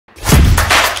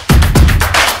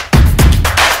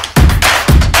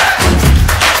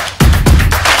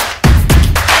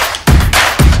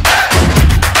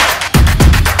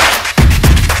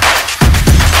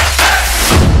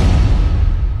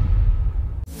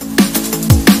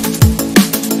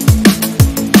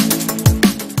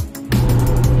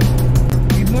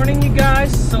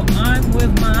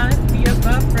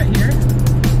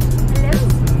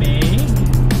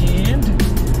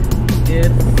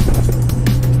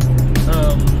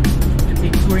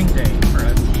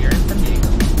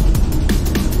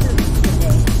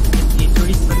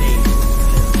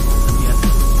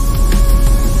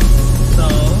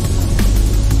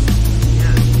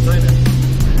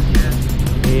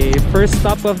Alright, first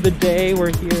stop of the day.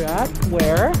 We're here at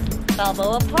where?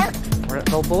 Balboa Park. We're at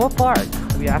Balboa Park.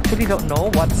 We actually don't know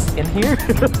what's in here.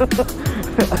 We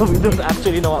don't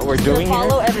actually know what we're doing here.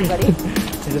 Follow everybody.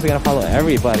 We're just gonna follow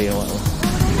everybody.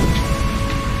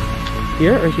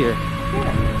 Here or here?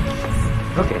 Here.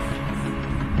 Okay.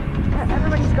 Yeah,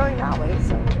 everybody's going that way,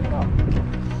 so here we go.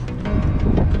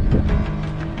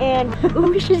 And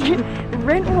we should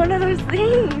rent one of those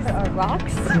things.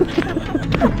 Rocks.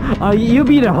 You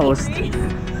be the host.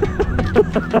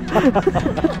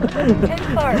 And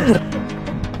cars.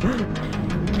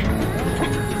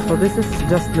 So this is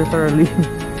just literally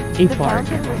a park.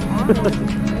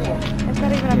 It's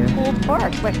not even a full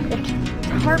park, but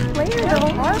it's harp player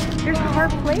though. There's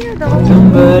harp player though.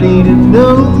 Somebody to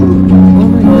know,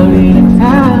 somebody to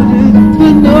have,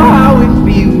 to know how it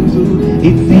feels.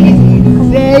 It's easy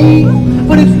to say,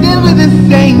 but it's never the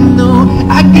same. No,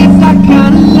 I guess I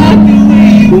kinda like the way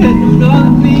you handled all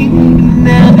the things. And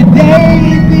now the day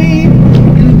is deep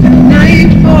into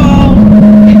nightfall,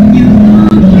 and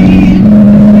you're here.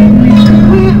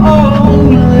 We all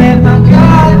let my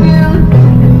guard down,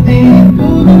 and then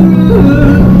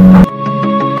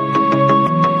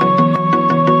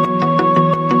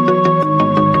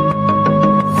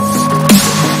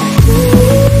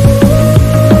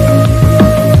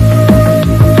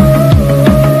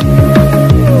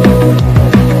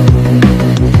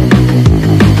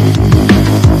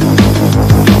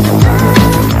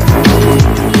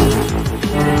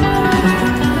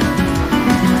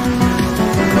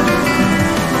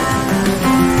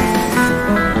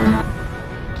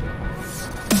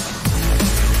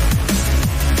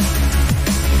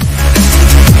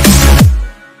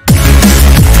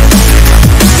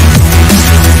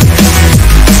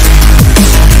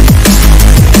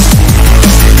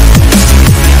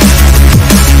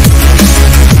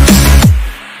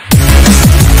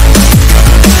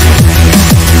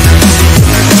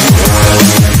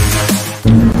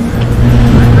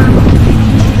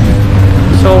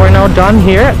done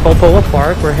here at Balboa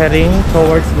Park. We're heading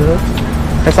towards the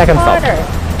second stop. Water.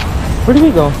 Where do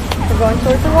we go? We're going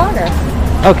towards the water.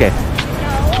 Okay.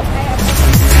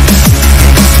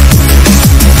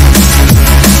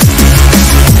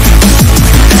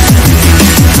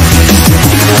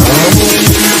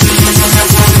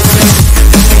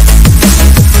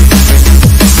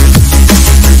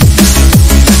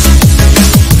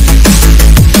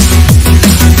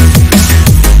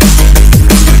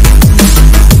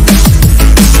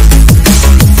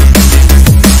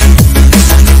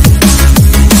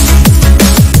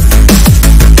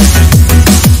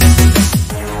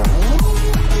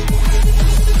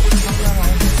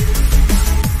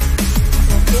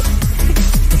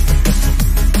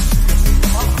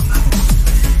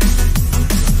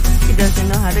 Doesn't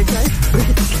know how to drive.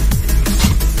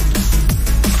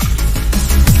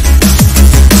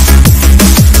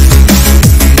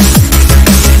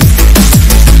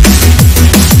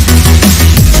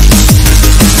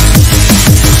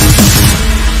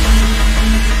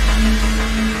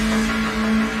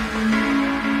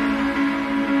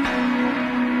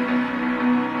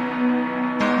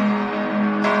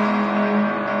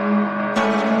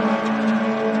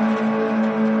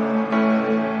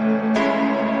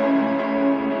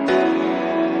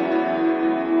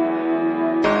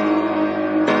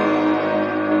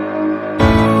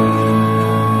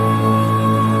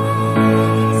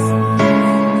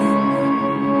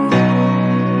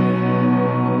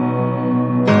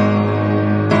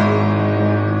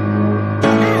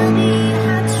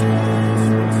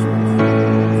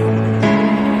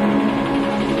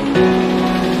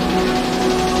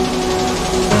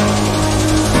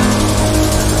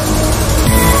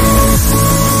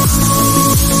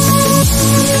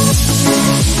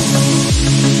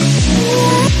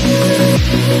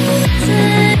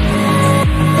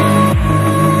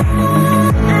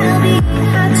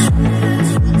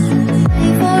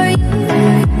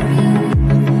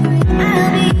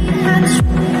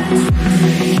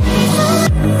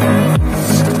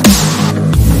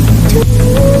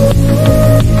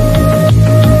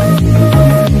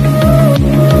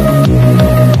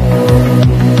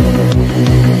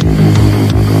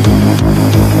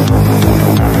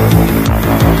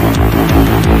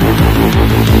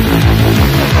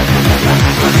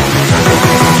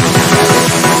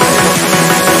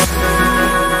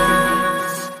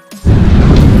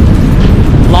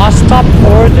 Stop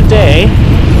for the day.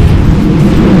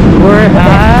 We're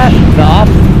at the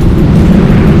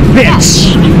beach.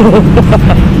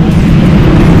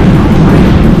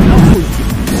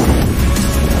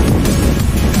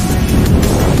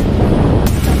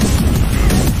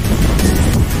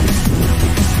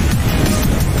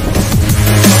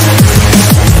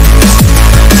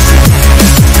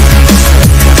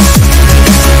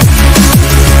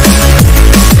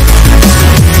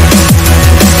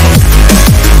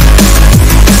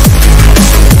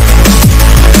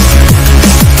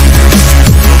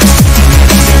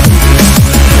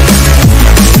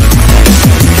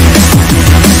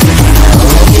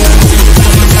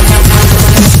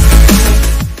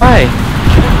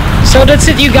 So that's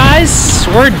it, you guys.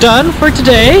 We're done for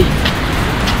today.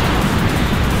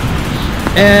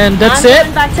 And that's it.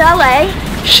 I'm going back to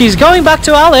LA. She's going back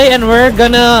to LA, and we're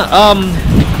gonna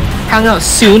hang out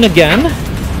soon again.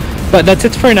 But that's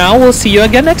it for now. We'll see you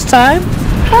again next time.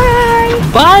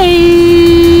 Bye.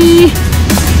 Bye.